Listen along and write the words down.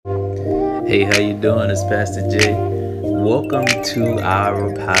Hey, how you doing? It's Pastor Jay. Welcome to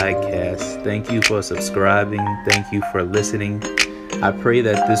our podcast. Thank you for subscribing. Thank you for listening. I pray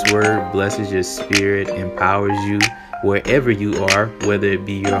that this word blesses your spirit, empowers you wherever you are, whether it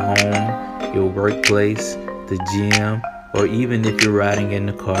be your home, your workplace, the gym, or even if you're riding in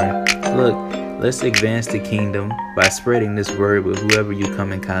the car. Look, let's advance the kingdom by spreading this word with whoever you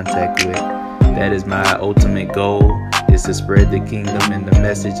come in contact with. That is my ultimate goal, is to spread the kingdom and the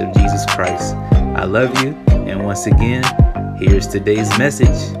message of Jesus Christ. I love you, and once again, here's today's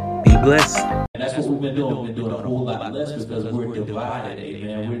message. Be blessed. And that's what we've been doing. We've been doing a whole lot less because we're divided,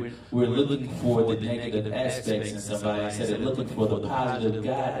 amen. We're looking for the negative aspects in somebody instead of looking for the positive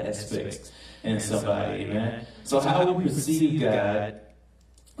God aspects in somebody, amen. So how we perceive God,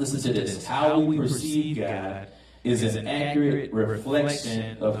 listen to this, how we perceive God is an accurate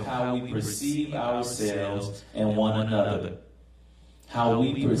reflection of how we perceive ourselves and one another. How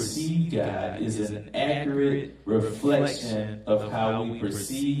we perceive God is an accurate reflection of how we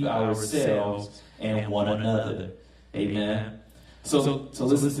perceive ourselves and one another. Amen. So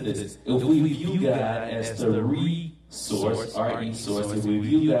listen to this. If we view God as the resource, our resource, if we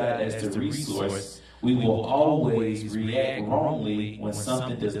view God as the resource, we will always react wrongly when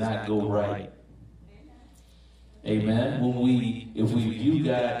something does not go right. Amen. If we view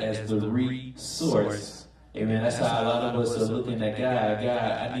God as the resource, amen, that's how a lot of us are looking at God.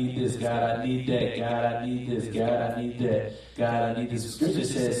 God, I need this. God, I need that. God, I need this. God, I need that. God, I need this. Scripture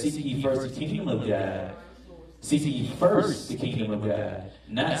says, seek ye first the kingdom of God. Seek ye first the kingdom of God.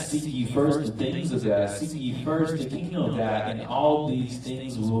 Not seek ye first the things of God. Seek ye first the kingdom of God, and all these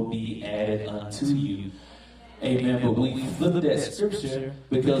things will be added unto you. Amen. But we flip that scripture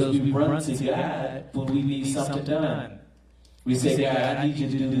because we run to God when we need something done. We say, God, I need you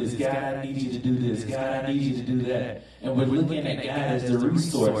to do this. God, I need you to do this. God, I need you to do that. And we're looking at God as the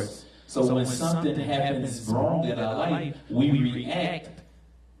resource. So when something happens wrong in our life, we react.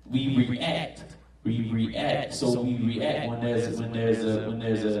 So we react when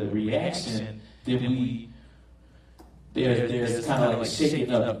there's a reaction. Then there's kind of like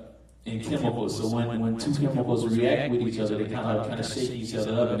shaking up in chemicals. So when two chemicals react with each other, they kind of shake each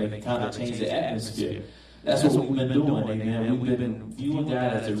other up, and they kind of change the atmosphere. That's what we've been doing, amen. We've been viewing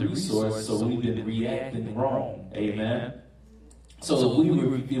God as a resource, so we've been reacting wrong, amen. So if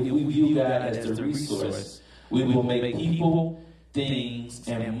we view God as the resource, we will make people, things,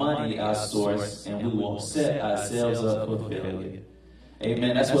 and money our source, and we will set ourselves up for failure.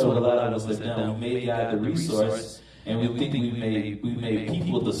 Amen. That's what a lot of us have done. We made God the resource, and we think we made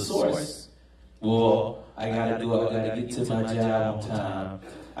people the source. Well, I gotta get to my job on time.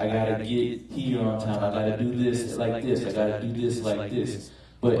 I gotta get here on time. I gotta do this like this. I gotta do this like this.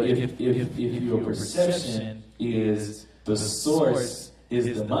 But if your perception is the source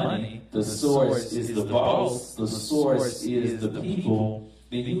is the money, the source is the boss, the source is the people,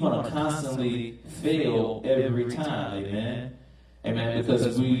 then you're gonna constantly fail every time, amen. Amen. Because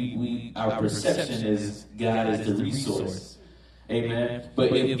our perception is God is the resource. Amen.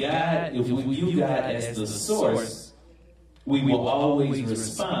 But if we view God as the source, we will always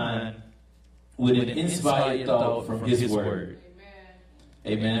respond with an inspired thought from His Word.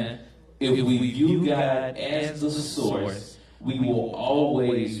 Amen. If we view God as the source, we will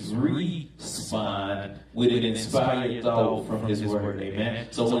always respond with an inspired thought from His Word. Amen.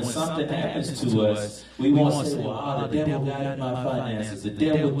 So when something happens to us, we won't say, well, the devil got in my finances. The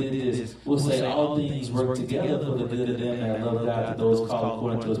devil did this. We'll say all things work together for the good of them that love God, to those called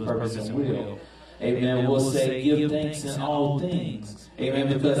according to His purpose and will. Amen. We'll say, give thanks in all things.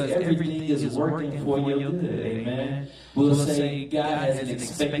 Amen. Because everything is working for your good. Amen. We'll say, God has an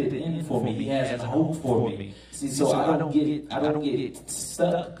expected end for me. He has a hope for me. See, so I don't get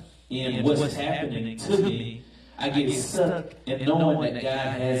stuck in what's happening to me. I get stuck in knowing that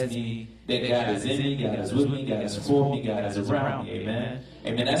God has me, that God is in me, God is with me, God is for me, God is around me. Amen.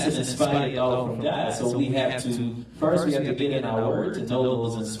 Amen. That's an inspired thought from God. So we have to get in our Word to know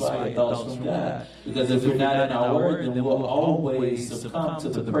those inspired thoughts from God. Because if we're not in our Word, then we'll always succumb to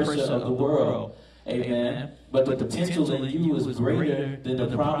the pressure of the world. Amen. But the potential in you is greater than the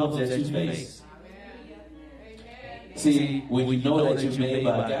problems that you face. See, when you know that you're made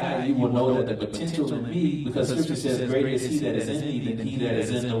by God, you will know that the potential in me, because Scripture says, greater is He that is in me than he that is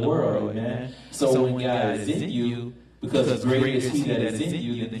in the world. Amen. So when God is in you, because greater is He that is in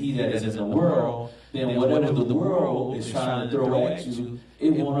you than he that is in the world, then whatever the world is trying to throw at you,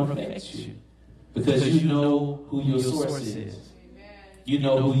 it won't affect you. Because you know who your source is. You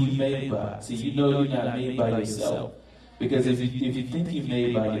know who you made by. See, you know you're not made by yourself. Because if you think you're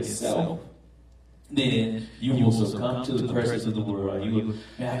made by yourself, then you will succumb to the pressures of the world. You will,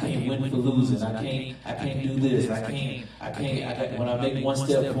 man, I can't win for losing. I can't do this. When I make one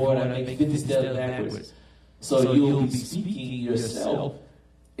step forward, I make 50 steps backwards. So you'll be speaking yourself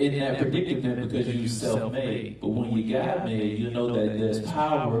in that predicament because you're self-made. But when you God-made, you know that there's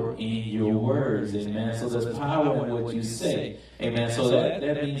power in your words, amen. So there's power in what you say, amen. So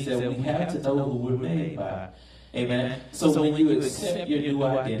that means that we have to know who we're made by, amen. So when you accept your new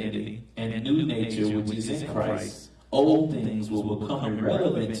identity and new nature, which is in Christ, old things will become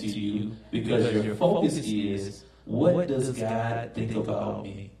irrelevant to you because your focus is, what does God think about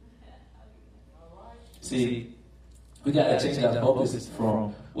me? See, we got to change our focus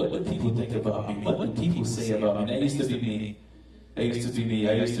from what do people think about me? What do people say about me? That used to be me.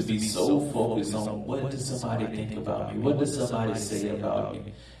 I used to be so focused on what does somebody think about me? What does somebody say about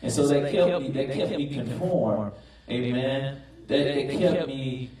me? And so that kept me conformed. Amen. That kept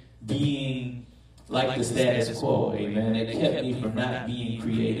me being like the status quo. Amen. It kept me from not being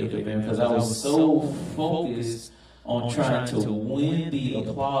creative. Amen. Because I was so focused on trying to win the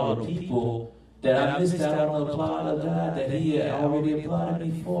applause of people that I missed out on the applaud of God that He had already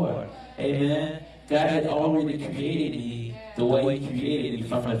applauded me for. Amen. God had already created me the way He created me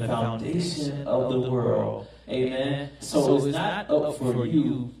from the foundation of the world. Amen. So it's not up for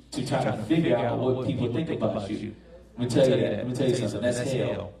you to try to figure out what people think about you. Let me tell you that. Let me tell you something. That's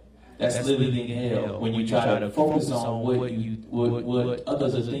hell. That's living in hell when you try to focus on what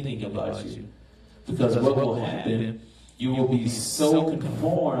others are thinking about you. Because what will happen, you will be so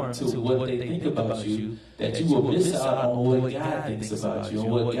conformed to what they think about you that you will miss out on what God thinks about you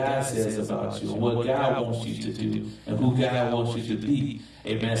and what God says about you and what God wants you to do and who God wants you to be.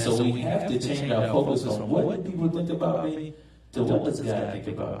 Amen. So we have to change our focus on what do people think about me to what does God think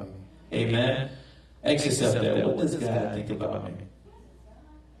about me. Amen. Ask yourself that. What does God think about me?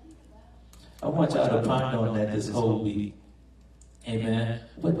 I want y'all to ponder on that this whole week. Amen.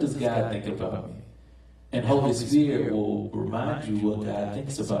 What does God think about me? And Holy Spirit will remind you what God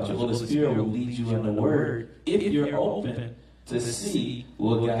thinks about you. Holy Spirit will lead you in the Word if you're open to see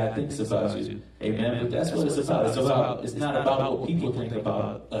what God thinks about you. Amen. But that's what it's about. It's not about what people think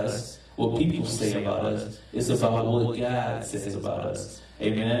about us, what people say about us. It's about what God says about us.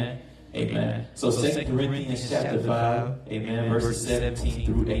 Amen. Amen. So 2 Corinthians chapter 5, amen, verses 17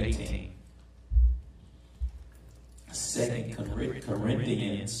 through 18. 2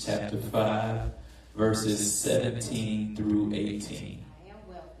 Corinthians chapter 5, verses 17 through 18.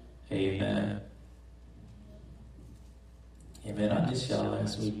 Amen. Amen. I missed y'all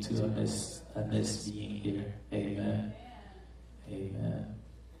last week too. I miss being here. Amen. Amen.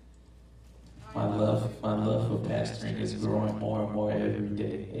 My love for pastoring is growing more and more every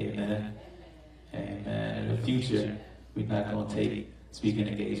day. Amen. Amen. In the future, we're not going to take speaking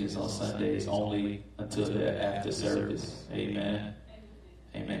engagements on Sundays only until the after service. Amen.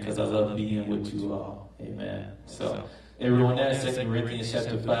 Amen. Because I love being with you all. Amen. So, everyone there, 2 Corinthians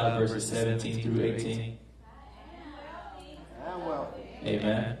chapter 5, verses 17 through 18.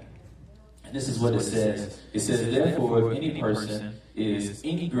 Amen. And this is what it says. It says, therefore, if any person is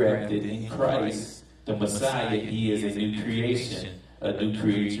engrafted in Christ, the Messiah, he is a new creation, a new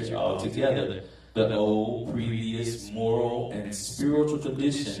creature altogether. The old, previous, moral, and spiritual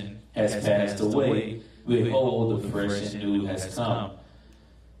condition has passed away. Behold, the fresh and new has come.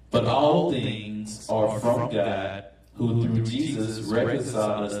 But all things are from God, who through Jesus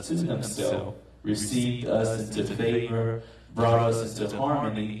reconciled us to himself, received us into favor, brought us into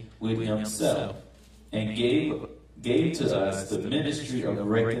harmony with himself, and gave to us the ministry of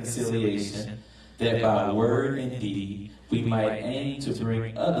reconciliation, that by word and deed we might aim to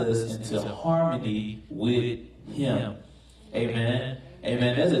bring others into harmony with him. Amen.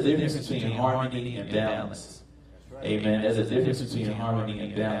 Amen. There's a difference between harmony and balance. Amen. There's a difference between harmony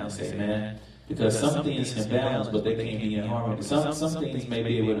and balance. Amen. Because some things can balance, but they can't be in harmony. Some things may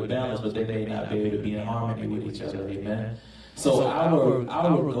be able to balance, but they may not be able to be in harmony with each other. Amen. So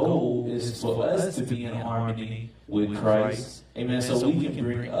our goal is for us to be in harmony with Christ. Amen. So we can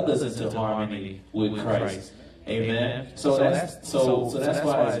bring others into harmony with Christ. Amen. So that's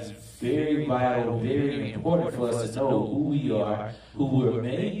why it's very vital, very important for us to know who we are, who we're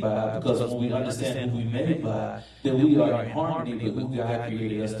made by, because when we understand who we're made by, then we are in harmony with who God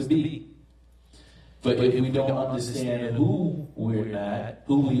created us to be. But if we don't understand who we're not,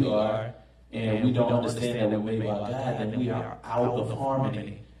 who we are, and we don't understand that we're made by God, then we are out of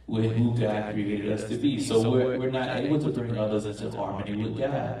harmony with who God created us to be. So we're not able to bring others into harmony with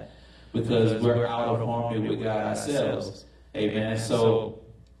God, because we're out of harmony with God ourselves. Amen. So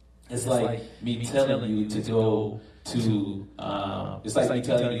it's like me telling you to go to, it's like me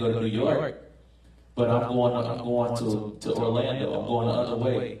telling you to go to New York, but I'm going to Orlando. I'm going the other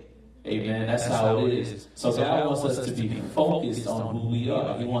way. Amen. That's how it is. So God wants us to be focused on who we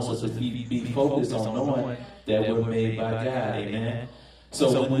are. He wants us to be focused on knowing that we're made by God. Amen.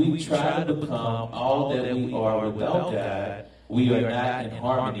 So when we try to become all that we are without God, we are not in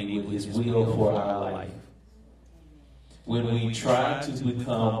harmony with His will for our life. When we try to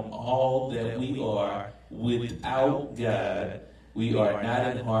become all that we are without God, we are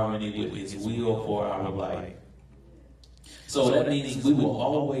not in harmony with His will for our life. So that means we will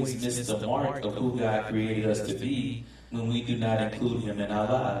always miss the mark of who God created us to be when we do not include Him in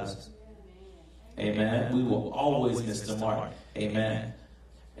our lives. Amen. We will always miss the mark. Amen.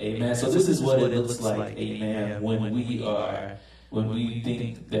 Amen. So this is what it looks like, amen, when we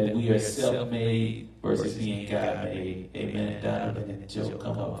think that we are self-made versus being God-made. Amen. Donovan and Joe,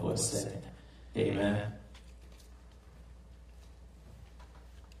 come up for a second. Amen.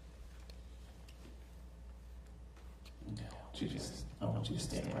 I want you to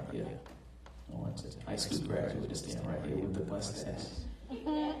stand right here. I want a high school graduate to stand right here with the mustache.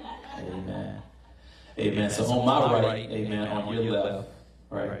 Amen. Amen. So on my right, amen, on your left,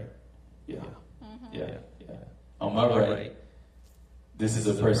 right? Yeah. Yeah. Yeah. On my right, this is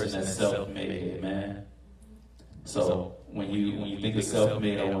a person that's self-made, amen. So when you think of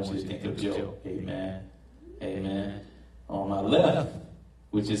self-made, I want you to think of Joe. Amen. Amen. On my left,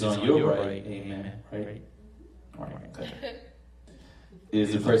 which is on your right, amen. Right? All right, okay.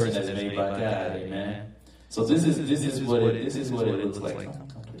 Is the person that's made by God, amen. So this is what it looks like.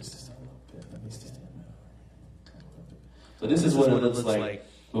 So this is what it looks like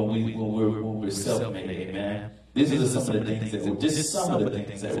when we're self-made, amen. These are some of the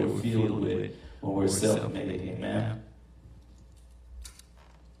things that we're filled with when we're self-made, amen.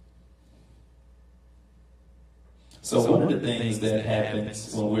 So one of the things that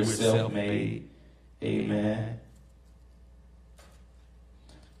happens when we're self-made, amen,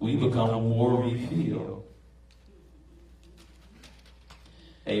 we become worry-filled.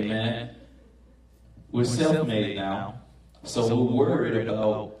 Amen. We're self-made now, so we're worried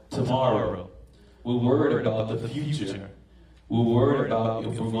about tomorrow. We're worried about the future. We're worried about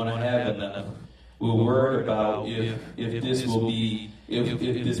if we're going to have enough. We're worried about if this will be, if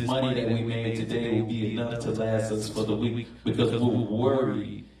this money that we made today will be enough to last us for the week, because we're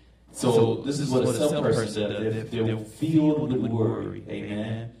worried. So this is what a self-person does. They're filled with worry.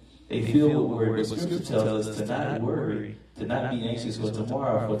 Amen. They feel with worry. But Scripture tells us to not worry, to not be anxious for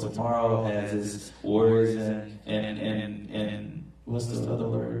tomorrow has its worries and what's the other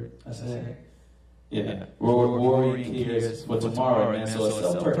word I said? Yeah, worry cares for tomorrow, man. So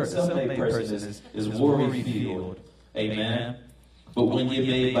a self-made person is worry-filled. Amen. But when you're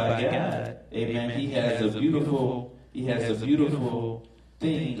made by God, amen, He has a beautiful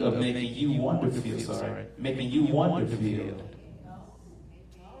thing of making you wonder-filled. Making you wonder-filled.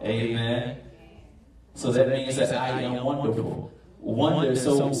 Amen. So that means that I am wonderful. Wonder.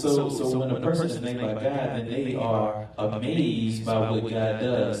 So when a person is made by God, then they are amazed by what God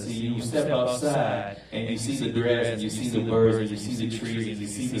does. See, you step outside and you see the grass and you see the birds and you see the trees and you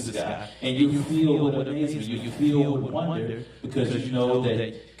see the sky, and you feel with amazement, you feel with wonder, because you know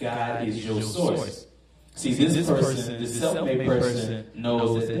that God is your source. See, this person, this self-made person,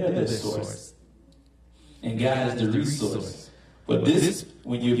 knows that they're the source, and God is the resource. But this,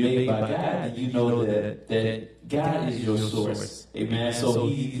 when you're made by God, then you know that God is your source. Amen. So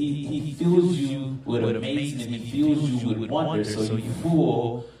He fills you with amazement. He fills you with wonder. So you're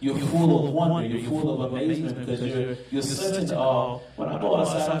full of wonder. You're full of amazement because you're such in awe. When I go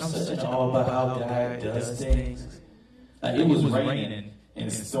outside, I'm such in awe about how God does things. Like, it was raining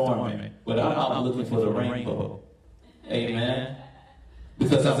and storming, but I'm out looking for the rainbow. Amen.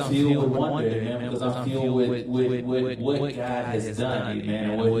 Because I'm filled with wonder, amen. Because I'm filled with what God has done,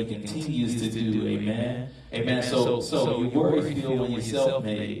 amen, and what He continues to do, amen. Amen. So you worry filled when you're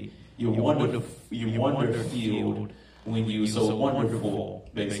self-made. You're wonder filled when you're so wonderful,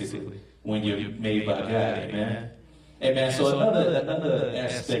 basically, when you're made by God, amen. Amen. So another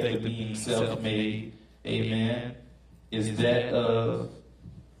aspect of being self-made, amen, is that of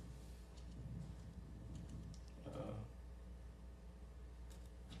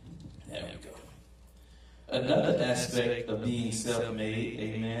another aspect of being self-made,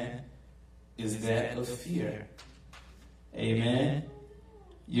 amen, is that of fear. Amen.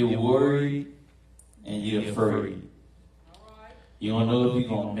 You're worried and you're afraid. You don't know if you're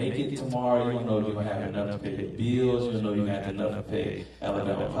going to make it tomorrow. You don't know if you're going to have enough to pay the bills. You don't know if you're going to have enough to pay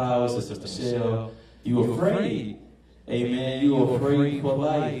Alabama Power, Sister Michelle. You're afraid. Amen. You're afraid for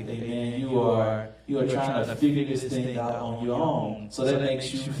life. Amen. You are trying to figure this thing out on your own. So that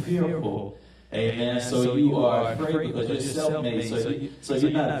makes you fearful. Amen. So you are afraid because you're self-made. So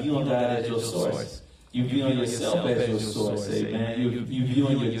you're not viewing God as your source. You viewing yourself as your source. Amen. You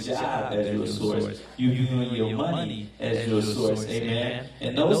viewing your job as your source. You viewing your money as your source. Amen.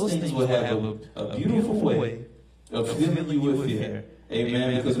 And those things will have a beautiful way of filling you with fear.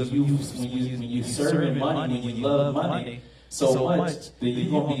 Amen. Because when you serve money, when you love money so much, then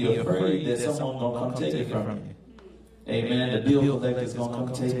you're going to be afraid that someone's going to come take it from you. Amen. The bill collector's going to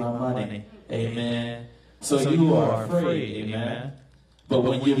come take my money. Amen. So you are afraid. Amen. But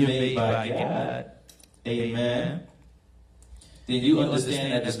when you're made by God, amen, then you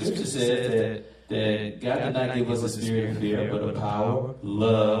understand that the scripture says that God did not give us a spirit of fear, but of power,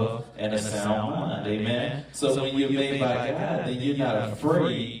 love, and a sound mind. Amen. So when you're made by God, then you're not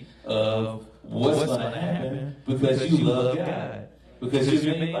afraid of what's going to happen because you love God. Because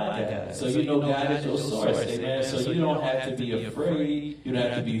you're made by God. So you know God is your source. Amen. So you don't have to be afraid. You don't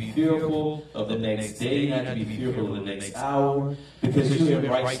have to be fearful of the next day. You don't have to be fearful of the next hour. Because you're in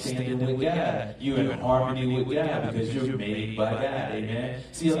right standing with God. You're in harmony with God because you're made by God. Amen.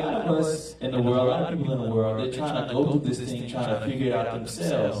 See, a lot of us in the world, a lot of people in the world, they're trying to go through this thing, trying to figure it out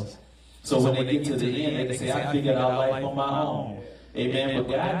themselves. So when they get to the end, they can say, I figured out life on my own. Amen.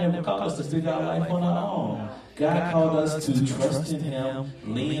 But God never called us to figure out life on our own. God called us to trust in Him,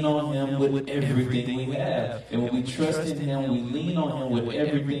 lean on Him with everything we have. And when we trust in Him, we lean on Him with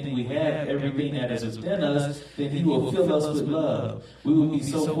everything we have, everything that is within us, then He will fill us with love. We will be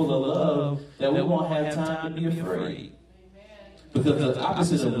so full of love that we won't have time to be afraid. Because the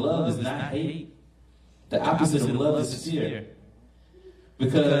opposite of love is not hate. The opposite of love is fear.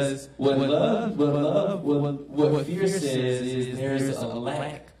 Because what fear says is there's a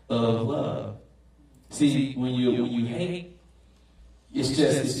lack of love. See, when you hate, it's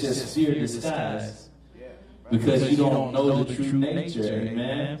just fear disguised. Because you don't know the true nature,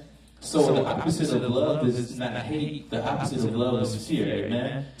 amen? So the opposite of love is not hate, the opposite of love is fear,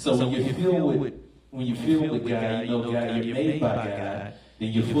 amen? So when you feel with God, you know God, you're made by God, then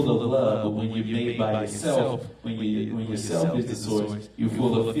you're full of love. But when you're made by yourself, when yourself is the source, you're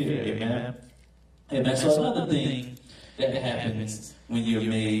full of fear, amen? And that's another thing that happens when you're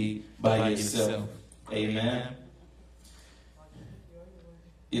made by yourself. Amen.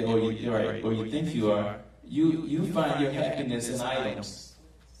 Yeah, or you think you are. You find your happiness in items.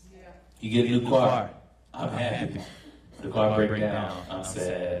 You get a new car. I'm happy. The car breaks down. I'm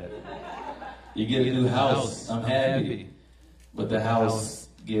sad. You get a new house. I'm happy. But the house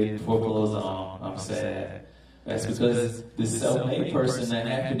gets foreclosed on. I'm sad. That's because the self-made person, that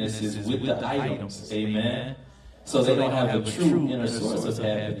happiness is with the items. Amen. So they don't have a true inner source of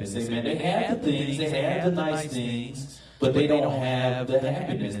happiness. Amen. They have the things, they have the nice things, but they don't have the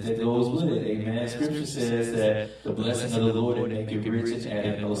happiness that goes with it. Amen. Scripture says that the blessing of the Lord will make you rich and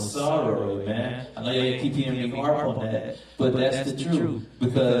add no sorrow. Amen. I know you keep hearing me harp on that, but that's the truth.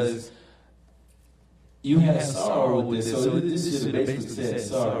 Because you have sorrow with this. So this should basically say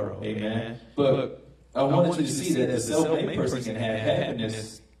sorrow. Amen. But I want you to see that the self-made person can have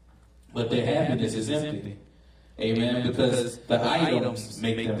happiness, but their happiness is empty. Amen. Because the items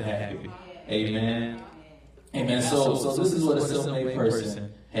make them happy. Amen. Amen. So this is what a self-made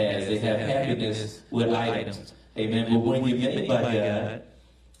person has. They have happiness with items. Amen. But when you're made by God,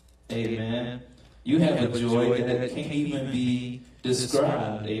 amen, you have a joy that can't even be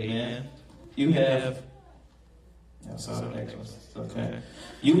described. Amen. You have, okay.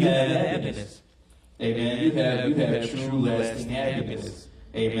 You have happiness. Amen. You have true lasting happiness.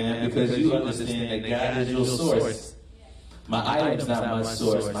 Amen. Because you understand that God is your source. My item's not my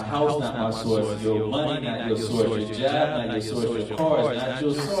source. My house not my source. Your money not your source. Your job not your source. Your car is not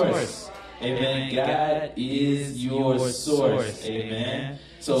your source. Amen. God is your source. Amen.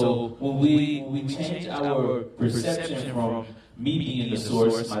 So when we change our perception from me being the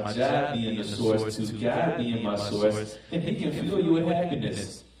source, my job being the source, to God being my source, then He can fill you with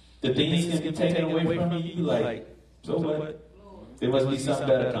happiness. The things can be taken away from you. You be like, so what? There must be something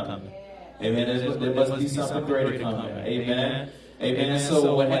better coming. Amen. There must be something greater coming. Amen. Amen.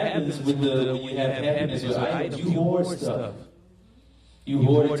 So what happens when you have happiness with items, you hoard stuff. You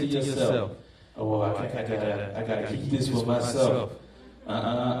hoard it to yourself. Oh, I gotta keep this for myself.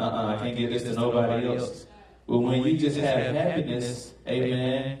 I can't give this to nobody else. But when you just have happiness,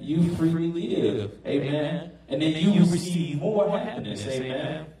 amen, you freely live. Amen. And then you receive more happiness.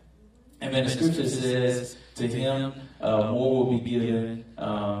 Amen. Amen. The scripture says, to him more will be given,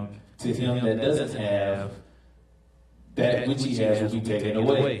 to him that doesn't have, that which he has will be taken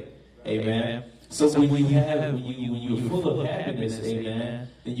away. Amen. So when you're full of happiness, amen,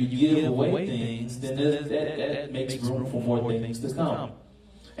 then you give away things, then that makes room for more things to come.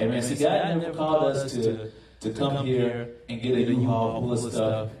 Amen. See, God never called us to come here and get a U-Haul full of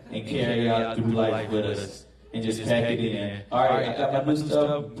stuff and carry out through life with us and just pack it in. All right, I got my new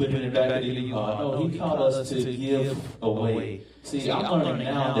stuff, put it in the back of the U-Haul. No, He called us to give away. See, I'm learning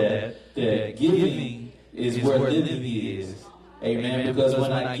now that giving is where living is. Amen. Because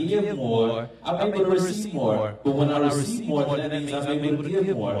when I give more, I'm able to receive more. But when I receive more, then that means I'm able to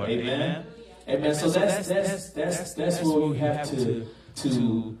give more. Amen. Amen. So that's where you have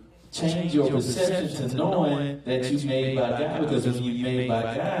to change your perception to knowing that you're made by God. Because when you're made by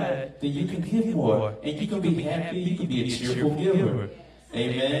God, then you can give more. And you can be happy. You can be a cheerful giver.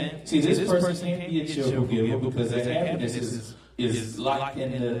 Amen. See, this person can't be a cheerful giver because their happiness is locked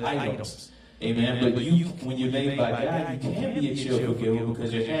in the items. Amen. But when you're made by God, you can be a cheerful giver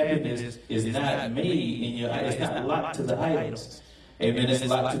because your happiness is not made in your items. It's not locked to the items. Amen. It's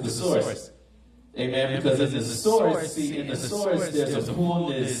locked to the source. Amen. Because in the source, there's a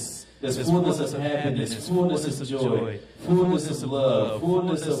fullness. There's fullness of happiness, fullness of joy, fullness of love,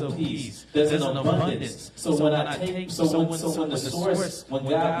 fullness of peace. There's an abundance. So when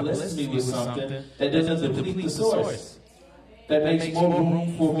God blesses me with something, that doesn't deplete the source. That makes more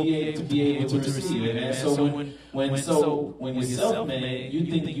room for me to be able to receive. Amen. So when you're self-made, you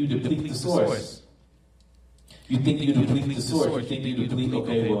think you deplete the source. You think you deplete the source. You think you deplete.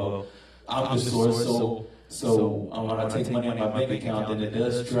 Okay, well, I'm the source. So when I take money out of my bank account, then it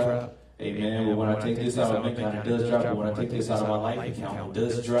does drop. Amen. But when I take this out of my bank account, it does drop. But when I take this out of my life account, it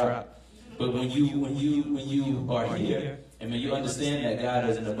does drop. But when you are here, amen, you understand that God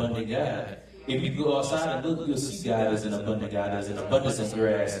is an abundant God. If you go outside and look, you'll see God is an abundant God. There's an abundance of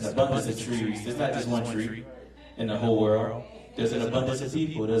grass, an abundance of trees. There's not just one tree in the whole world. There's an abundance of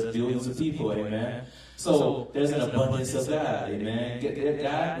people. There's billions of people, amen. So there's an abundance of God, amen.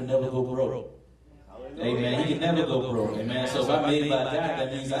 God will never go broke. Amen. He can never go broke, amen. So if I'm made by God,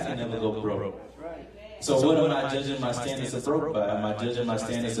 that means I can never go broke. So what am I judging my standards of broke by? Am I judging my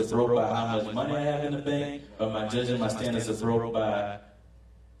standards of broke by how much money I have in the bank? Or am I judging my standards of broke by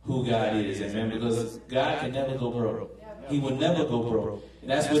who God is, amen? Because God can never go broke. He will never go broke.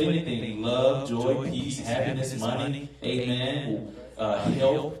 And that's with anything. Love, joy, peace, happiness, money, amen,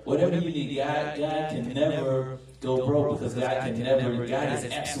 health, whatever you need. God can never go broke because God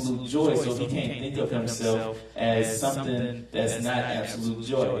is absolute joy. So He can't think of Himself as something that's not absolute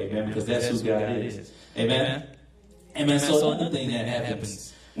joy, amen, because that's who God is. Amen? Amen. So another thing that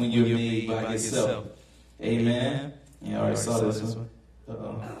happens when you're made by yourself, amen. You already saw this one.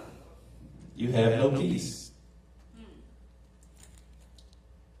 You have no peace.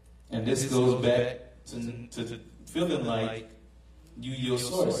 And this goes back to feeling like you're your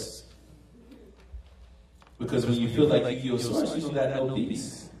source. Because when you feel like you're your source, you don't got no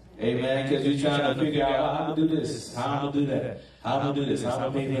peace. Amen. Because you're trying to figure out how I'm going to do this, how I'm going to do that, how I'm going to do this, how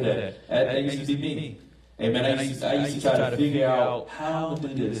I'm going to pay for that. That used to be me. Amen. I used to try to figure out how I'm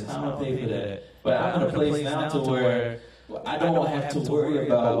going to do this, how I'm going to pay for that. But I'm in a place now to where I don't have to worry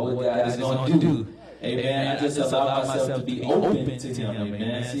about what God is going to do. Amen. I just allow myself to be open to Him.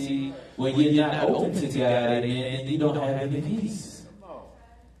 Amen. See, when you're not open to God, amen, you don't have any peace.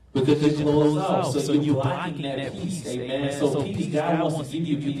 Because you're closed off. So you're blocking that peace. Amen. So peace, God wants to give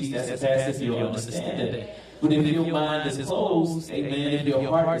you peace. That's past your understanding. But if your mind is closed, amen, if your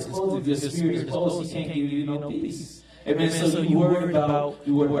heart is closed, if your spirit is closed, He can't give you no peace. Amen. So you worry about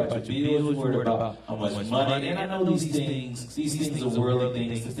your bills, you worry about how much money. And I know these things are worldly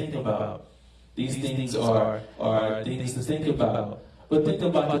things to think about. These things are things to think about. But think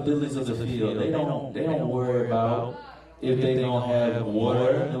about the lilies of the field. They don't worry about if they don't have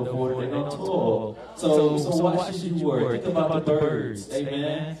water, no water, they don't toil. So why should you worry? Think about the birds,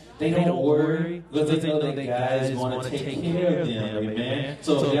 amen. They don't worry because they know that God is going to take care of them, amen.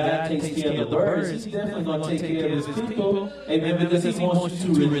 So if God takes care of the birds, He's definitely going to take care of His people, amen, because He wants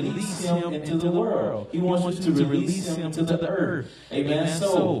you to release Him into the world. He wants you to release Him into the earth, amen.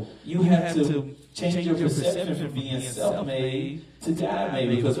 So you have to change your perception from being self-made to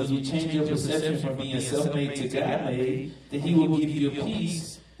God-made, because when you change your perception from being self-made to God-made, then He will give you a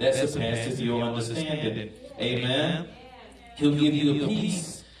peace that surpasses your understanding. Amen. He'll give you a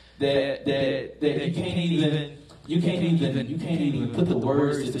peace that you can't even put the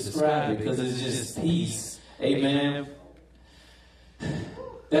words to describe it, because it's just peace. Amen.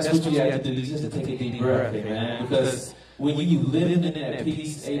 That's what you have to do, just to take a deep breath, amen. Because when you live in that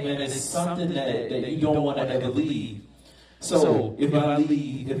peace, amen, it's something that you don't want to ever leave. So if I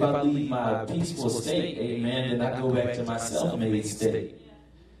leave my peaceful state, amen, then I go back to my self-made state.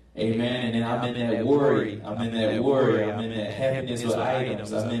 Amen. And then I'm in that worry. I'm in that happiness with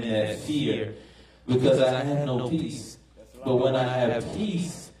items. I'm in that fear because I have no peace. But when I have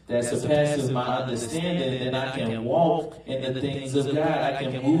peace, that surpasses my understanding, then I can walk in the things of God. I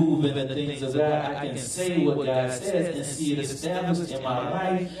can move in the things of God. I can say what God says and see it established in my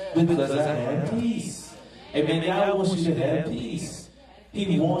life because I have peace. Amen. God wants you to have peace.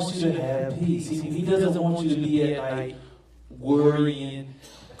 He wants you to have peace. He doesn't want you to be at night worrying,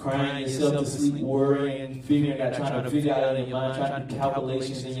 crying yourself to sleep, worrying, trying to figure out in your mind, trying to do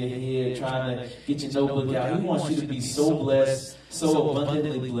calculations in your head, trying to get your notebook out. He wants you to be so blessed, so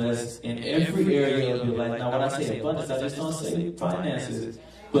abundantly blessed in every area of your life. Now, when I say abundance, I just don't say finances,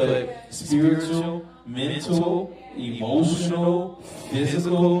 but spiritual, mental, emotional,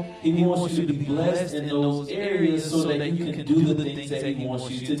 physical. He wants you to be blessed in those areas so that you can do the things that He wants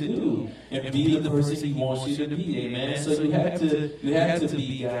you to do and be the person He wants you to be. Amen. So you have to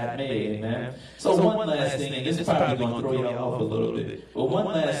be God made. Amen. So one last thing, and this is probably going to throw you off a little bit, but one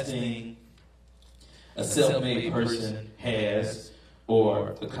last thing a self-made person has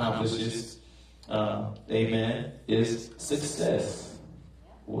or accomplishes, amen, is success.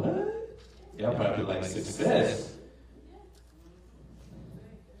 What? Y'all probably like success.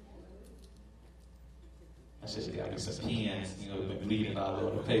 I should have got me some pens, been bleeding all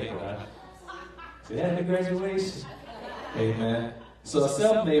over the paper. Huh? So they had a graduation. Amen. So a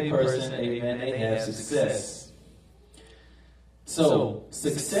self-made person, amen, they have success. So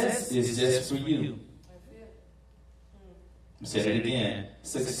success is just for you. Say it again.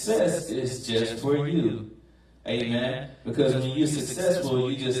 Success is just for you. Amen. Because when you're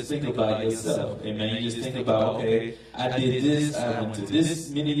successful, you just think about yourself. Amen. You just think about, okay, I did this, I went to this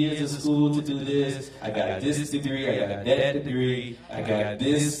many years of school to do this, I got this degree, I got that degree, I got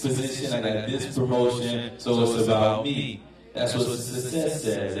this position, I got this promotion, so it's about me. That's what success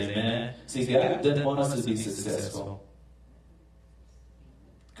says. Amen. See, God doesn't want us to be successful.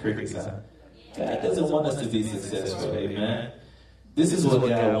 Crickets out. God doesn't want us to be successful. Amen. This is what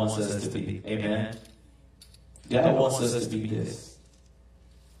God wants us to be. Amen. God wants us to be this.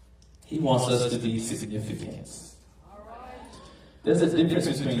 He wants us to be significance. There's a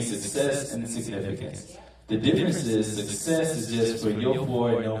difference between success and significance. The difference is success is just for your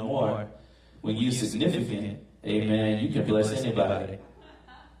four and no more. When you're significant, amen, you can bless anybody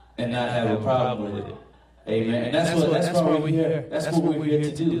and not have a problem with it. Amen. And that's why we're here. That's what we're here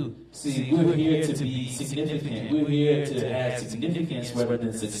to do. See, we're here to be significant. We're here to have significance rather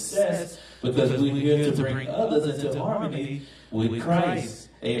than success because we're here to bring others into harmony with Christ.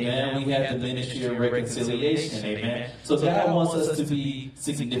 Amen. We have the ministry of reconciliation. Amen. So God wants us to be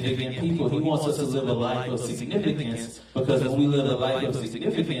significant people. He wants us to live a life of significance because when we live a life of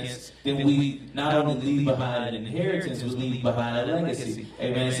significance, then we not only leave behind an inheritance, we leave behind a legacy.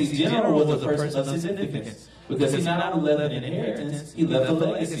 Amen. See, General was a person of significance because he not only left an inheritance, he left a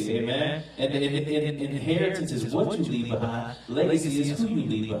legacy. Amen. And inheritance is what you leave behind. Legacy is who you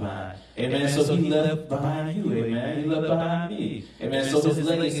leave behind. Amen. So he left behind you. Amen. He left behind me. Amen. So his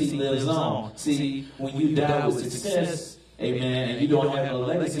legacy lives on. See, when you die with success, amen, and you don't have a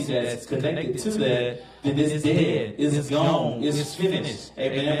legacy that's connected to that, then it's dead, it's gone, it's finished.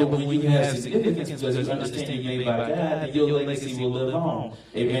 Amen. But when you have significance because you understand you're made by God, then your legacy will live on.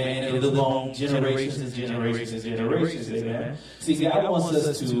 Amen. And it'll live on generations and generations and generations. Amen. See, God wants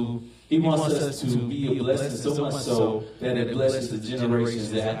us to, He wants us to be a blessing so much so that it blesses the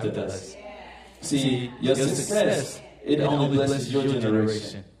generations after us. See, your success, it only blesses your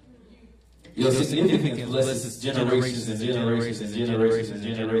generation. Your significance blesses generations and generations and generations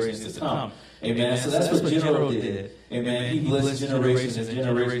and generations to come. Amen. So that's what General did. Amen. He blessed generations and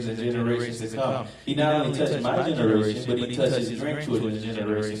generations and generations to come. He not only touched my generation, but he touched his grandchildren's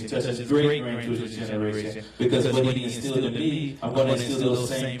generation. He touched his great-grandchildren's generation. Because what he instilled in me, I'm going to instill those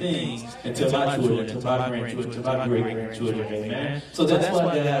same things into my children, to my grandchildren, to my great-grandchildren. Amen. So that's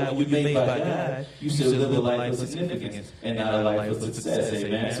why God, when you're made by God, you should live a life of significance and not a life of success.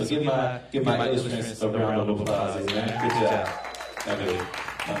 Amen. So give my illustrants a round of applause. Amen. Good job.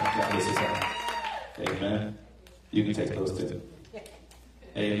 Amen. You can take those too.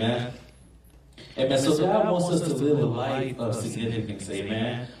 Amen. Amen. So God wants us to live a life of significance.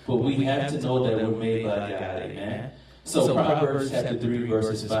 Amen. But we have to know that we're made by God. Amen. So Proverbs chapter 3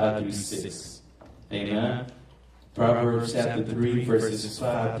 verses 5 through 6. Amen. Proverbs chapter 3 verses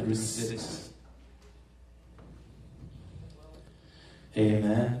 5 through 6.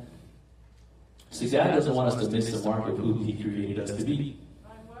 Amen. See, God doesn't want us to miss the mark of who He created us to be.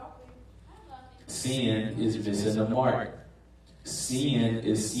 Sin is missing the mark. Sin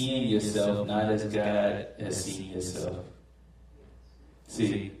is seeing yourself not as God has seen yourself.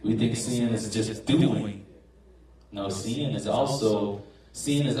 See, we think sin is just doing. No, sin is also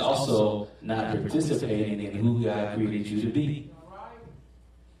not participating in who God created you to be.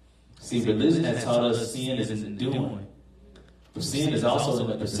 See, religion has taught us sin is in doing. But sin is also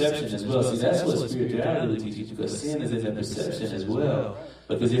in the perception as well. See, that's what spirituality teaches, because sin is in the perception as well.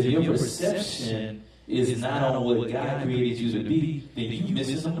 Because if your perception is not on what God created you to be, then you're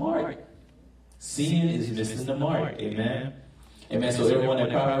missing the mark. Sin is missing the mark. Amen. Amen. So everyone in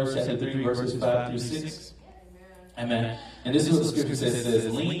Proverbs chapter 3, verses 5 through 6. Amen. And this is what the scripture says. It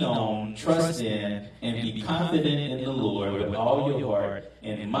says, lean on, trust in, and be confident in the Lord with all your heart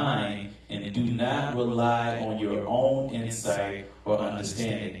and mind, and do not rely on your own insight or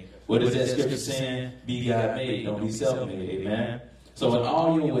understanding. What is that scripture saying? Be God-made, don't be self-made. Amen. So in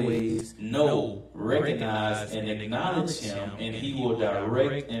all your ways, know, recognize, and acknowledge him, and he will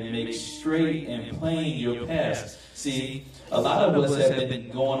direct and make straight and plain your paths. See, a lot of us have been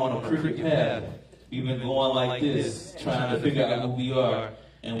going on a crooked path. We've been going like this, trying to figure out who we are,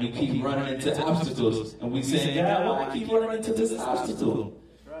 and we keep running into obstacles. And we say, God, why I keep running into this obstacle?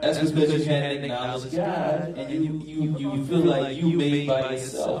 That's because you hadn't acknowledged God, and you feel like you made by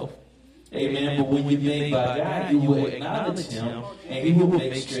yourself. Amen. But when you're made by God, you will acknowledge him, and he will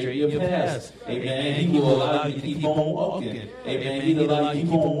make straight your paths. Amen. He will allow you to keep on walking. Amen. He'll allow you to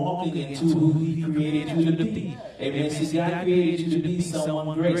keep on walking into who he created you to be. Amen. See, God created you to be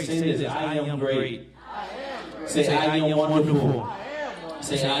someone great. Say this, I am great. Say, I am wonderful.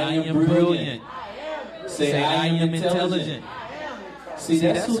 Say, I am brilliant. Say, I am intelligent. See,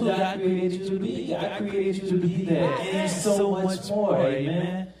 that's who God created you to be. God created you to be that and so much more.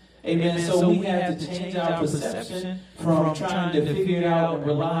 Amen. Amen. So we have to change our perception from trying to figure it out and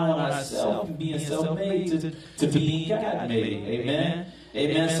rely on ourselves and being self-made to being God-made. Amen.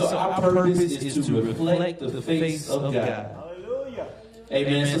 Amen. So our purpose is to reflect the face of God.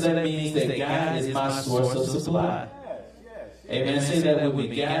 Amen. So that means that God is my source of supply. Amen. Say that with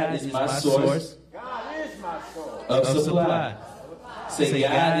me. God is my source of supply. Say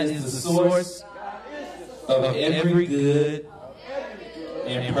God is the source of every good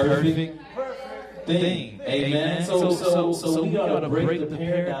and perfect thing. Amen. So we got to break the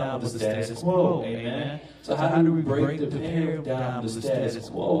paradigm of the status quo. Amen. So how do we break the paradigm of the status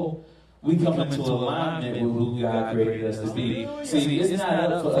quo? We come into alignment with who God created us to be. See, it's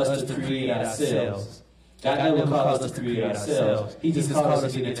not up for us to create ourselves. God never called us to create ourselves. He just called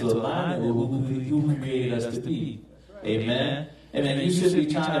us to get into alignment with who He created us to be. Amen. Amen. You should be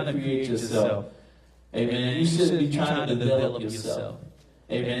trying to create yourself. Amen. You should be trying to develop yourself.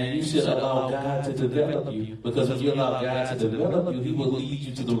 Amen. You should allow God to develop you. Because when you allow God to develop you, He will lead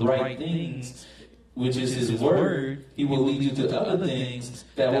you to the right things, which is His Word. He will lead you to other things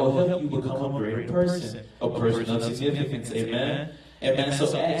that will help you become a greater person, a person of significance. Amen. Amen.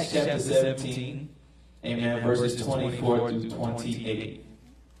 So Acts chapter 17, amen, verses 24 through 28.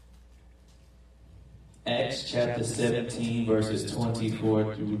 Acts chapter 17, verses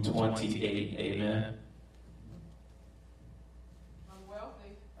 24 through 28. Amen.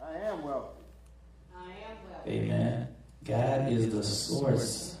 I am wealthy. Amen. God is the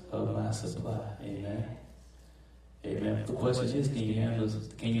source of my supply. Amen. Amen. The question is, can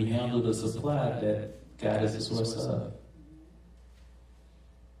you handle the supply that God is the source of?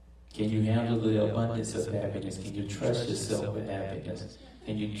 Can you handle the abundance of happiness? Can you trust yourself with happiness?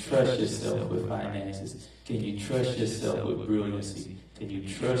 Can you trust yourself with finances? Can you trust yourself with brilliancy? Can you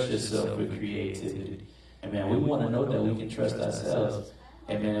trust yourself with creativity? Amen. We want to know that we can trust ourselves.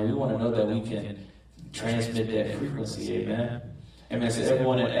 Amen. We want to know that we can transmit that frequency. Amen. Amen. So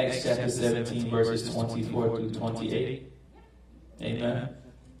everyone in Acts chapter 17, verses 24 through 28. Amen.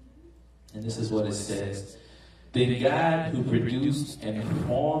 And this is what it says. Then God, who produced and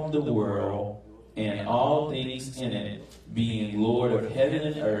formed the world and all things in it, being Lord of heaven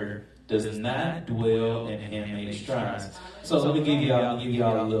and earth, does not dwell in handmade shrines. So let me give y'all a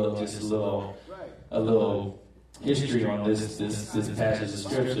little history on this passage of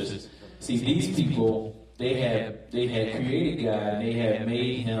scriptures. See, these people, they had created God, and they had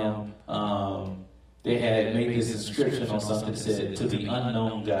made him. They had made this inscription on something that said, "To the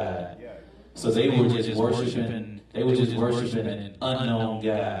unknown God." So they were just worshiping an unknown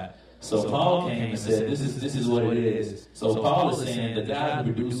God. So Paul came and said, this is what it is. So Paul is saying that God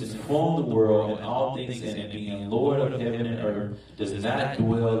who produced and formed the world and all things in it, being Lord of heaven and earth, does not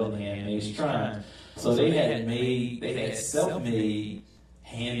dwell in handmade shrines. So they had self-made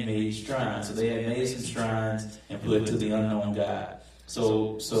handmade shrines. So they had made some shrines and put to the unknown God.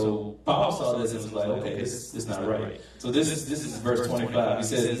 So Paul saw this and was like, okay, this is not right. So this is verse 25. He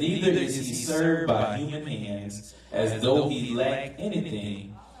says, neither is he served by human hands as though he lacked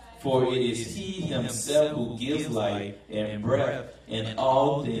anything, for it is he himself who gives life and breath and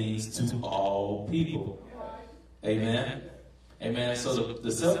all things to all people. Amen. Amen. So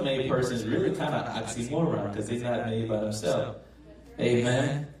the self-made person is really kind of oxymoron because he's not made by himself.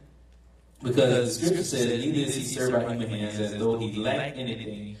 Amen. Because the scripture says, neither is he served by human hands as though he lacked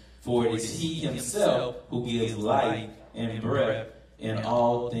anything, for it is he himself who gives life and breath in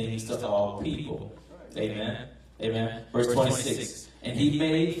all things to all people. Amen. Amen. Verse 26. And he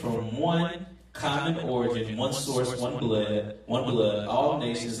made from one common origin, one source, one blood, all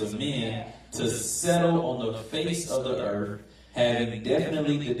nations of men to settle on the face of the earth, having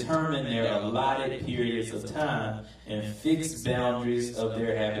definitely determined their allotted periods of time and fixed boundaries of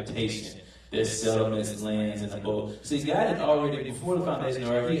their habitation, their settlements, lands, and abode. See, God had already, before the foundation of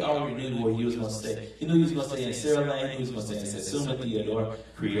the earth, he already knew where he was going to stay. He knew he was going to stay in Sarah Lane, he was going to stay in Satsuma, Theodore,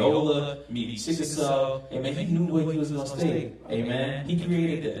 Creola, Meaty Chickasaw. Amen. He knew where he was going to stay. Amen. He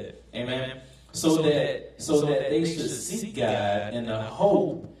created that. Amen. So that they should seek God in the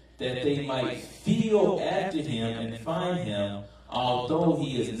hope that they might feel after him and find him, although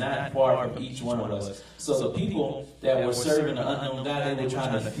he is not far from each one of us. So the people that were serving the unknown God, they were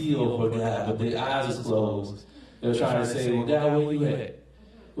trying to feel for God, but their eyes was closed. They were trying to say, well, God, where you at?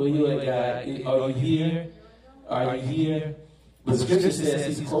 Where you at, God? Are you here? Are you here? But the scripture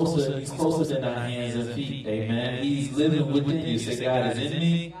says he's closer than our hands and feet. Amen. He's living within you. Say, God is in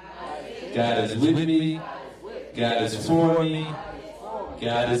me. God is with me. God is for me.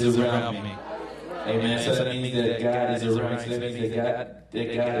 God is around me. Amen. So that means that God is around. So that means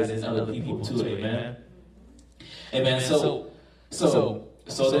that God is in other people too. Amen. Amen. So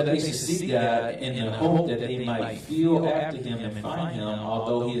that they should seek God in the hope that they might feel after him and find him,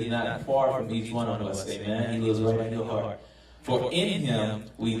 although he is not far from each one of us. Amen. He lives right in your heart. For in him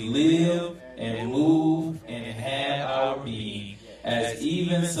we live and move and have our being, as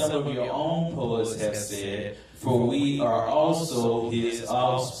even some of your own poets have said, for we are also his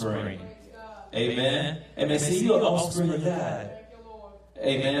offspring. Amen. Amen. See, you're offspring of God.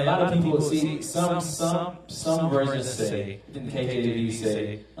 Amen. A lot of people see some versions say, in KJV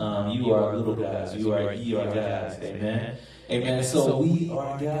say, you are little gods, ye are gods. Amen. Amen. So we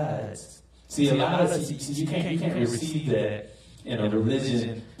are gods. See, a lot of you can't receive that in a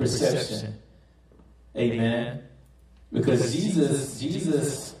religion perception. Amen. Because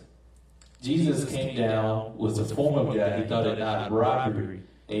Jesus came down, was a form of God. He thought it not robbery.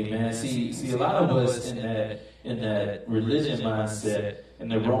 Amen. See, a lot of us in that religion mindset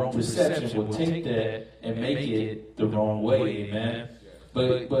and the wrong perception will take that and make it the wrong way. Amen.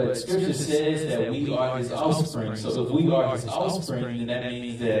 But Scripture says that we are his offspring. So if we are his offspring, then that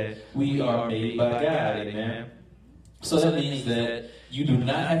means that we are made by God. Amen. So that means that you do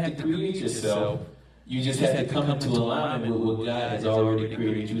not have to create yourself. You just have to come into alignment with what God has already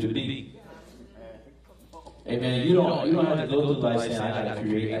created you to be. Amen. You don't have to go through life saying, I gotta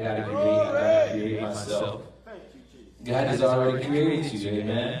create myself. God has already created you.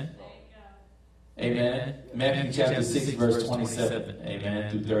 Amen. Amen. Matthew chapter 6, verse 27. Amen.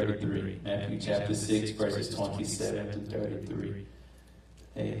 Through 33. Matthew chapter 6, verses 27 through 33.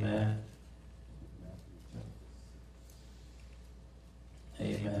 Amen.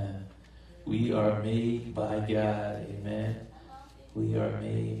 Amen. We are made by God. Amen. We are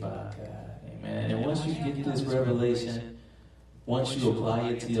made by God. Amen. And once you get this revelation, once you apply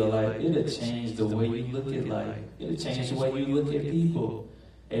it to your life, it'll change the way you look at life. It'll change the way you look at people.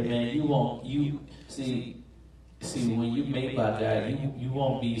 Amen. See, when you're made by God, you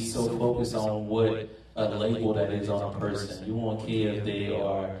won't be so focused on what a label that is on a person. You won't care if they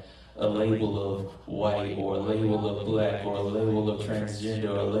are a label of white or a label of black or a label of transgender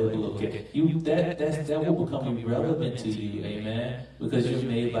or a label of gay. That will become irrelevant to you, amen? Because you're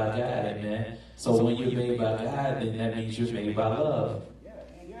made by God, amen? So when you're made by God, then that means you're made by love.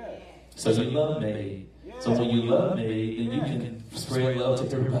 So you love made. So when you love made, then you can spread love to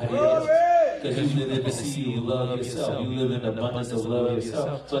everybody else. Because you live in the sea of love yourself. You live in abundance of love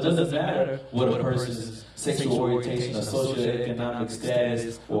yourself. So it doesn't matter what a person's sexual orientation or socioeconomic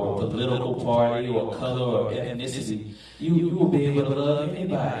status or political party or color or ethnicity. You will be able to love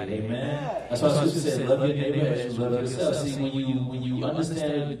anybody, amen? That's why the scripture says, love your neighbor as you love yourself. See, when you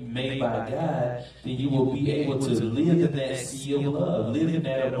understand you're made by God, then you will be able to live in that sea of love, live in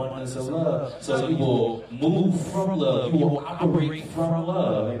that abundance of love. So you will move from love. You will operate from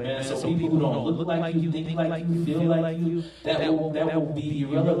love, amen? So people who don't look like you, think like you, feel like you, that will be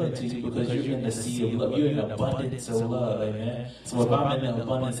irrelevant to you because you're in the sea of love. You're in abundance of love, amen? So if I'm in the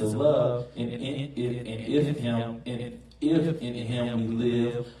abundance of love, if in him we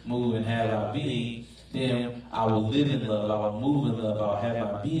live, move, and have our being, then I will live in love, I will move in love, I will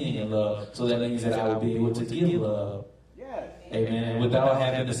have my being in love. So that means that I will be able to give love. Amen. Without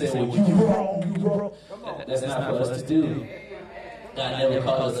having to say, well, you wrong. That's not for us to do. God never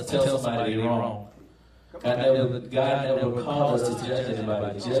called us to tell somebody they're wrong. God never called us to judge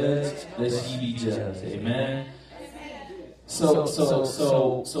anybody. Judge, lest ye be judged. Amen. So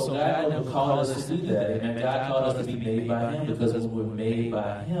God never called us to do that. Amen. God called us to be made by Him, because when we're made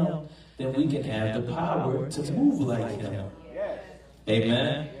by Him, then we can have the power to move like Him.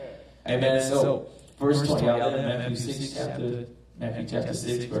 Amen. Amen. So verse 20, y'all in Matthew chapter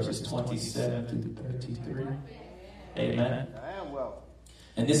 6, verses 27 through 33. Amen.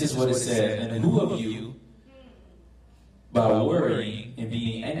 And this is what it says. And who of you, by worrying and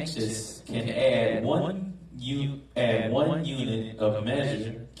being anxious, can add one unit of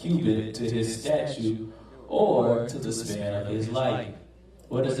measure, cubit, to his statue, or to the span of his life?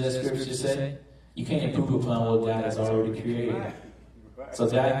 What does that scripture say? You can't improve upon what God has already created. So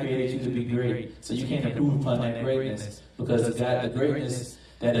God created you to be great. So you can't improve upon that greatness, because the greatness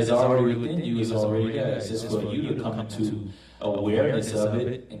that is already within you is already there. It's just for you to come into awareness of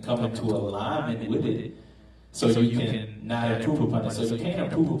it and come into alignment with it, so you can not improve upon it. So you can't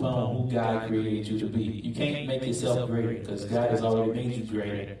improve upon who God created you to be. You can't make yourself greater, because God has already made you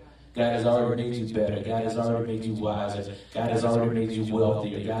greater. God has already made you better. God has already made you wiser. God has already made you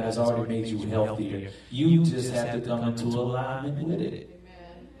wealthier. God has already made you healthier. You just have to come into alignment with it.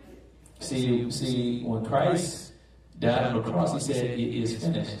 See, when Christ died on the cross, He said, it is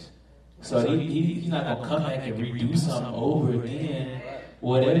finished. So he's not going to come back and redo something over again.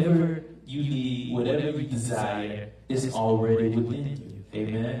 Whatever you need, whatever you desire, is already within you.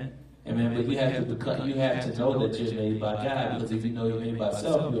 Amen. Amen. But you have to know that you're made by God, because if you know you're made by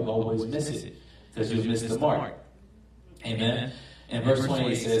self, you'll always miss it, because you'll miss the mark. Amen. And verse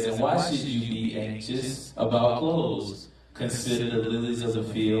 28 says, and why should you be anxious about clothes? Consider the lilies of the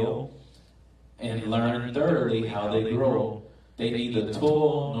field, and learn thoroughly how they grow. They neither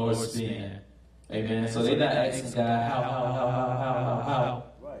toil nor spin. Amen. So they're not asking God how.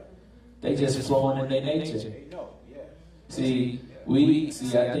 They just flowing in their nature. See,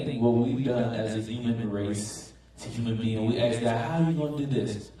 I think what we've done as a human race, as a human being, we ask God, how are you going to do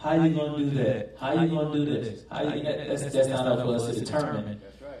this? How are you going to do that? How are you going to do this? That's not up for us to determine,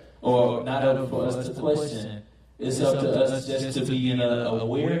 or not up for us to question. It's up to us just to be in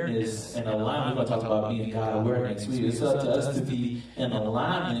awareness and alignment. We're going to talk about being God aware next week. It's up to us to be in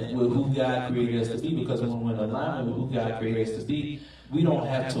alignment with who God created us to be, because when we're in alignment with who God created us to be, we don't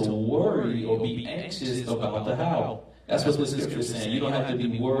have to worry or be anxious about the how. That's what the scripture is saying. You don't have to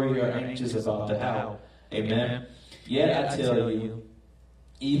be worried or anxious about the how. Amen. Yet I tell you,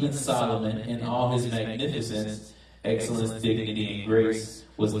 even Solomon in all his magnificence, excellence, dignity, and grace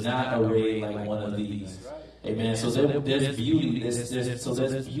was not arrayed like one of these. Amen. So there's beauty. There's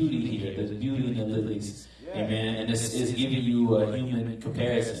beauty here. There's beauty in the lilies. Amen. And it's giving you a human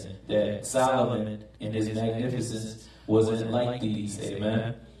comparison that Solomon in his magnificence wasn't like these.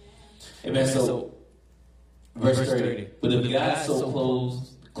 Amen. Amen. So verse 30. But if God so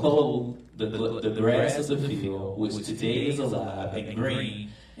clothed the grass of the field, which today is alive and green,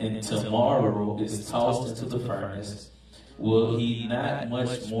 and tomorrow is tossed into the furnace, will He not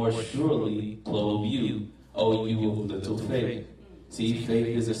much more surely clothe you, O you of little faith? See, faith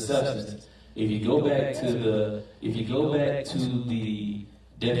is a substance. If you go back to the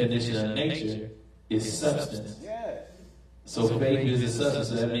definition of nature, it's substance. So faith is a substance.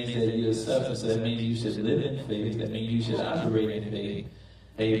 So that means that you're a substance. So that means you should live in faith. That means you should operate in faith.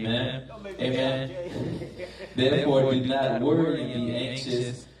 Amen. Amen. Therefore, do not worry and be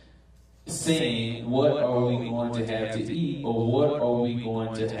anxious, saying, what are we going to have to eat? Or what are we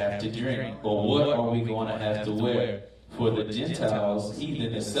going to have to drink? Or what are we going to have to wear? For the Gentiles,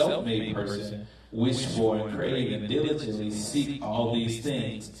 heathen and self-made person, wish for and crave and diligently seek all these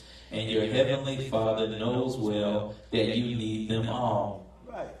things. And your heavenly Father knows well that you need them all.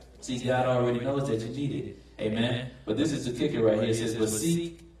 Right. See, God already knows that you need it. Amen. But this is the kicker right here. It says, but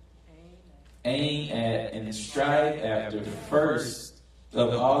seek, aim at, and strive after first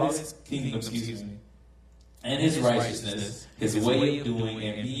of all His kingdom, and His righteousness, His way of doing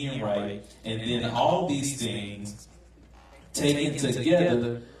and being right, and then all these things taken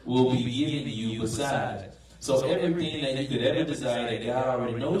together will be given you besides. So everything that you could ever desire that God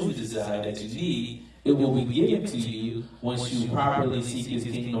already knows you desire that you need, it will be given to you once you properly seek His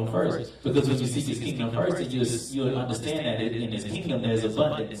kingdom first. Because when you seek His kingdom first, then you'll understand that in His kingdom there's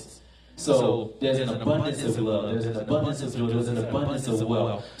abundance. So there's an abundance of love, there's an abundance of joy, there's an abundance of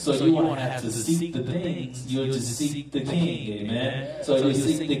wealth. So you won't have to seek the things, you'll just seek the King, amen? So you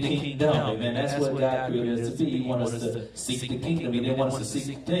seek the kingdom, amen? That's what God created us to be. He wants us to seek the kingdom. He didn't want us to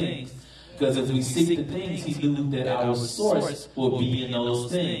seek things. Because if we seek the things, He knew that our source will be in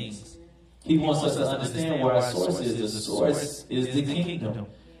those things. He wants us to understand where our source is. The source is the kingdom.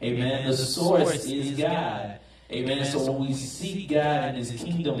 Amen. The source is God. Amen. So when we seek God and His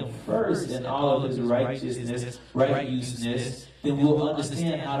kingdom first and all of His righteousness, righteousness, then we'll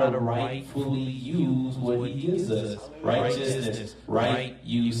understand how to rightfully use what He gives us. Righteousness,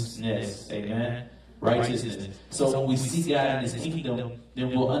 righteousness. Amen. Righteousness. So when we seek God and His kingdom, then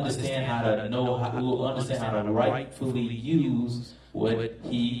we'll understand how to rightfully use what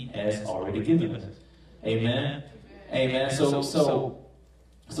He has already given us. Amen. Amen. So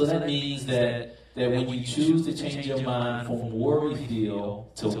that means that when you choose to change your mind from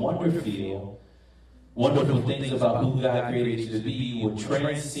worry-filled to wonder-filled, wonderful things about who God created you to be, you will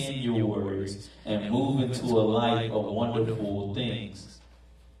transcend your worries and move into a life of wonderful things.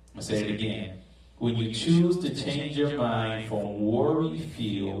 I'm going to say it again. When you choose to change your mind from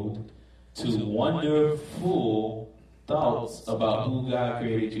worry-filled to wonderful thoughts about who God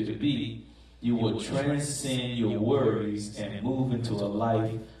created you to be, you will transcend your worries and move into a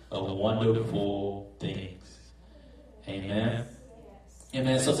life of wonderful things. Amen.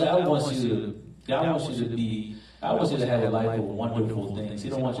 Amen. So God wants you to have a life of wonderful things. He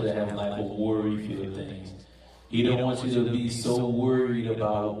don't want you to have a life of worry-filled things. He don't want you to be so worried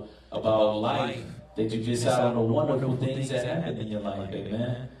about life that you miss out on the wonderful things that happen in your life.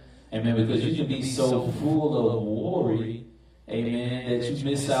 Amen. Amen. Because you can be so full of worry, amen, that you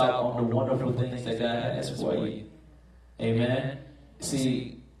miss out on the wonderful things that God has for you. Amen.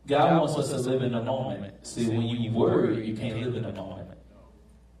 See, God wants us to live in the moment. See, when you worry, you can't live in the moment.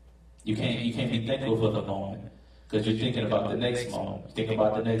 You can't be thankful for the moment. Because you're thinking about the next moment. You're thinking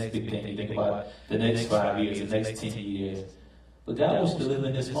about the next big thing. You think about the next 5 years, the next 10 years. But God wants you to live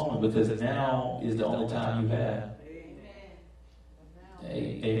in this moment because now is the only time you have.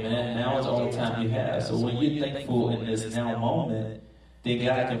 Amen. Now is the only time you have. So when you're thankful in this now moment, then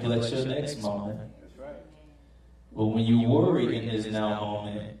God can bless your next moment. But when you worry in this now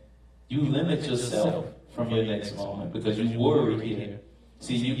moment, you limit yourself from your next moment because you worry here.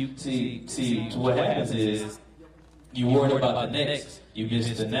 See, what happens is you worry about the next, you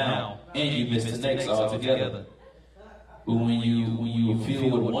miss the now, and you miss the next altogether. But when you feel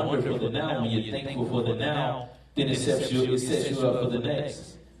with wonder for the now, when you're thankful for the now, then it sets you up for the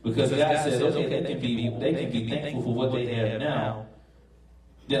next. Because God says, okay, they can be thankful for what they have now.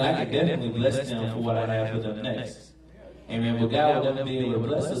 Then I can definitely bless them for what I have for them next. Amen. But God will never be able to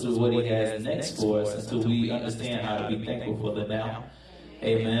bless us with what He has next for us until we understand how to be thankful for the now.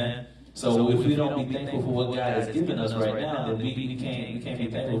 Amen. So if we don't be thankful for what God has given us right now, then we can't be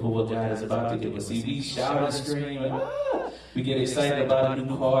thankful for what God is about to give us. See, we shout and scream, and we get excited about a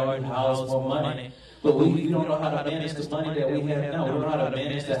new car, new house, more money. But we don't know how to manage the money that we have now. We don't know how to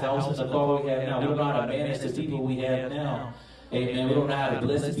manage the house and the car we have now. We don't know how to manage the people we have now. Amen. We don't know how to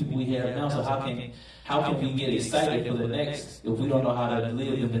bless the people we have now. So how can we get excited for the next if we don't know how to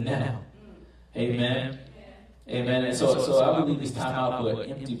live in the now? Amen. Amen. And so I believe it's time out for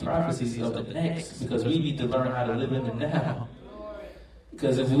empty prophecies of the next because we need to learn how to live in the now.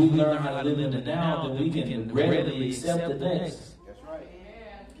 Because if we learn how to live in the now, then we can readily accept the next. That's right.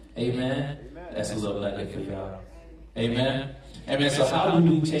 Amen. That's a little nugget for y'all. Amen. Amen. So how do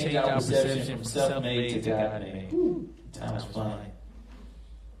we change our perception from self-made to God-made? Time is flying.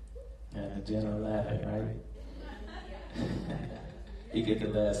 And Jenna laughing, right? You get the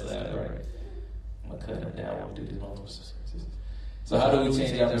last laugh, right? I'm going to cut it down. We'll do this one. So how do we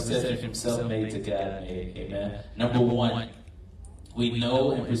change our perception from self-made to God-made? Amen. Number one, we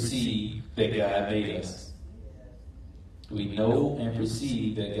know and perceive that God made us. We know and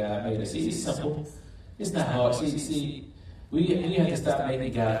perceive that God made us. See, it's simple. It's not hard. See, we have to stop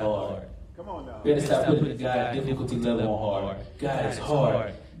making God hard. Come on now. We have to stop putting God difficulty level on hard. God is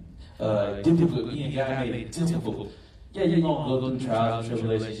hard. Difficult. Me and God made it difficult. Yeah, you're going to go through trials and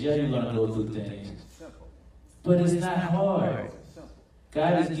tribulations. Yeah, you're going to go through things. But it's not hard.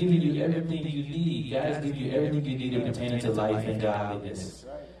 God is giving you everything you need. God is giving you everything you need pertaining to life and godliness.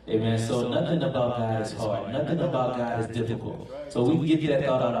 Amen. So nothing about God is hard. Nothing about God is difficult. So we get that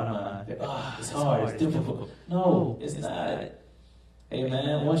thought out of our mind. It's hard. It's difficult. No, it's not.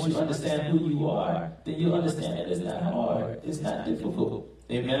 Amen. Once you understand who you are, then you understand that it's not hard. It's not difficult.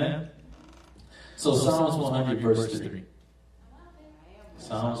 Amen. So Psalms 100 verse 3.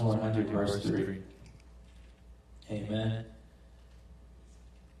 Psalms 100 verse 3. Amen.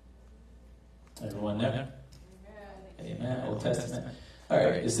 Everyone there? Amen. Old Testament. All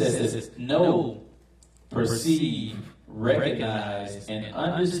right. It says this: know, perceive, recognize, and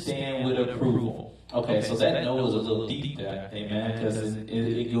understand with approval. Okay, so that know is a little deep there. Amen. Because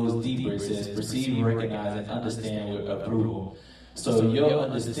it goes deeper. It says perceive, recognize, and understand with approval. So your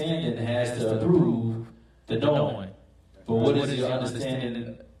understanding has to approve the knowing. But what is your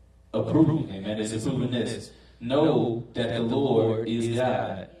understanding approving? Amen. It's approving this. Know that the Lord is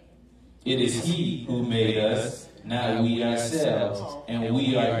God. It is He who made us, not we ourselves, and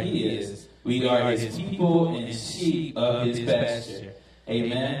we are His. We are His people and sheep of His pasture.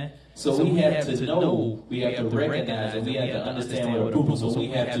 Amen. So we have to know, we have to recognize, and we have to understand what approval. So we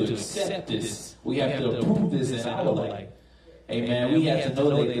have to accept this. We have to approve this in our life. Amen. We have to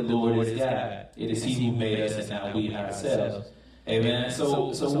know that the Lord is God. It is He who made us, and not we ourselves. Amen.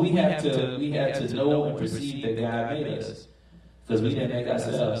 So we have to know and perceive that God made us, because we didn't make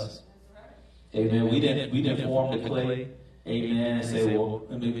ourselves. Amen. We didn't form the clay. Amen. And say, well,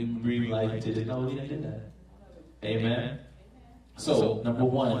 let me breathe life into it. No, we didn't do that. Amen. So, number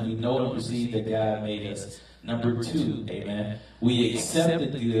one, we know and perceive that God made us. Number two, amen, we accept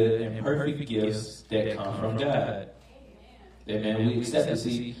the good and perfect gifts that come from God. Amen. We accept it.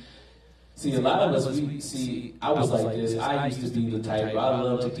 See, a lot of us, I was like this. I used to be the type, I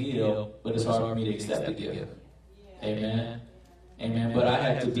love to give, but it's hard for me to accept the gift. Amen. Amen. But I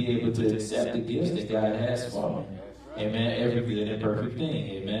have to be able to accept the gifts that God has for me. Amen. Every good and perfect thing.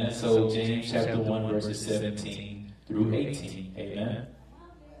 Amen. So James chapter 1 verses 17 through 18. Amen.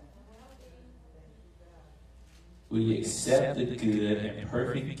 We accept the good and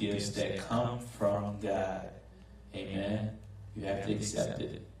perfect gifts that come from God. Amen. You have to accept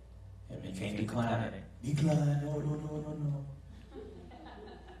it. Amen. You can't decline it. Decline. No.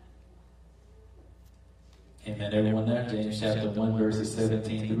 Amen. Everyone there? James chapter 1 verses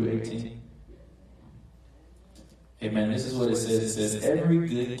 17 through 18. Amen. This is what it says. It says, every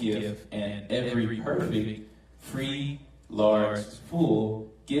good gift and every perfect, free, large,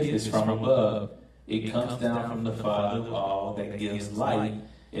 full gift is from above. It comes down from the Father of all, that gives light,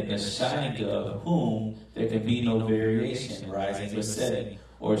 in the shining of whom there can be no variation, rising or setting,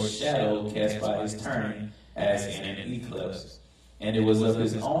 or shadow cast by His turning, as in an eclipse. And it was of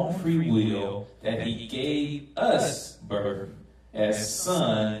His own free will that He gave us birth as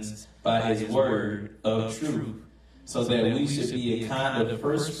sons by His word of truth, so that we should be a kind of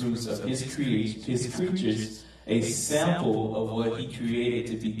first fruits of His creatures, a sample of what He created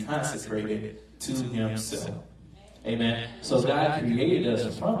to be consecrated to Himself. Amen. So God created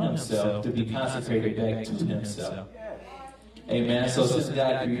us from Himself to be consecrated back to Himself. Amen. So since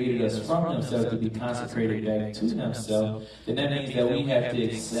God created us from Himself to be consecrated back to Himself, then that means that we have to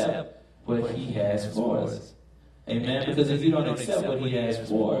accept what He has for us. Amen. Because if you don't accept what He has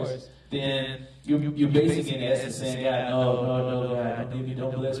for us, then you're basically in essence saying, God, no, God,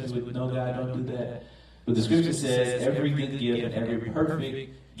 don't bless me with, no, God, don't do that. But the scripture says every good gift and every perfect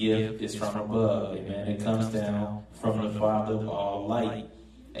gift is from above. Amen. It comes down from the Father of all light.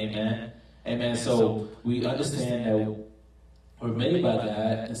 Amen. Amen. So we understand that we're made by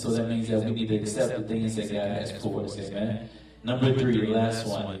God, and so that means that we need to accept the things that God has for us. Amen. Number 3, the last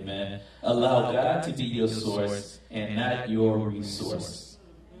one. Amen. Allow God to be your source and not your resource.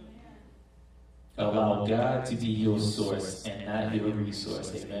 Allow God to be your source and not your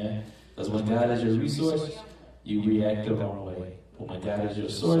resource. Amen. Because when God is your resource, you react the wrong way. But when God is your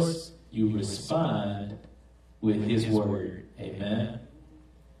source, you respond with His word. Amen.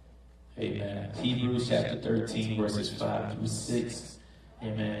 Amen. Hebrews chapter 13, verses 5 through 6.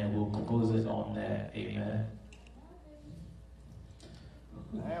 Amen. We'll close it on that. Amen.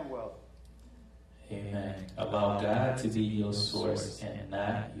 I am well. Amen. Allow God to be your source and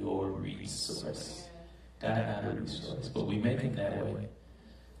not your resource. God, not a resource, but we make Him that way.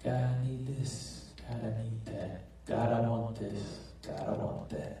 God, I need this. God, I need that. God, I want this. God, I want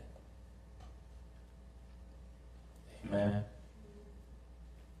that. Amen.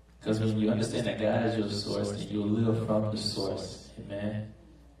 Because when you understand that God is your source, then you'll live from the source. Amen.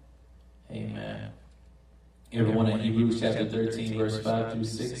 Amen. Everyone in Hebrews chapter 13, verse 5 through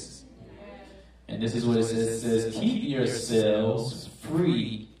 6. And this is what it says. It says, keep yourselves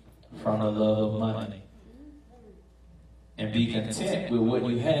free from the love of money. And be content with what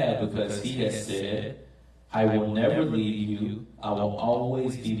you have, because He has said, I will never leave you. I will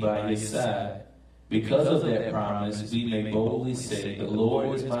always be by your side. Because of that promise, we may boldly say, the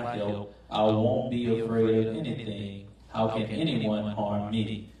Lord is my help. I won't be afraid of anything. How can anyone harm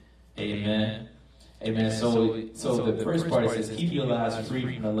me? Amen. Amen. So the first part says, keep your lives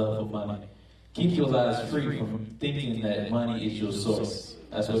free from the love of money. Keep your lives free from thinking that money is your source.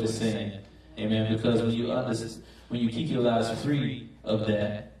 That's what it's saying. Amen. Because when you keep your lives free of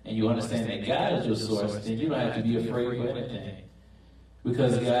that, and you understand that God is your source, then you don't have to be afraid of anything.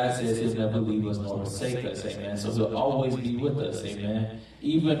 Because God says He'll never leave us nor forsake us. Amen. So He'll always be with us. Amen.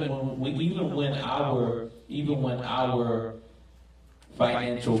 Even when our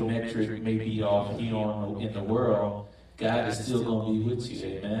financial metric may be off here in the world, God is still going to be with you,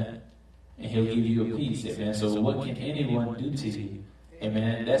 amen. And he'll give you a peace, amen. So what can anyone do to you?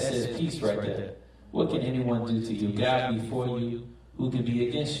 Amen. That says peace right there. What can anyone do to you? God before you, who can be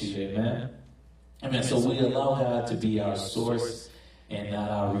against you, amen. Amen. So we allow God to be our source and not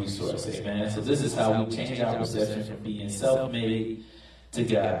our resource, amen. So this is how we change our perception from being self-made to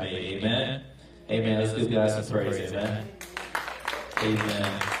God-made, amen. Amen. Let's give God some praise, amen.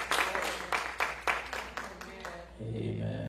 Amen. Amen.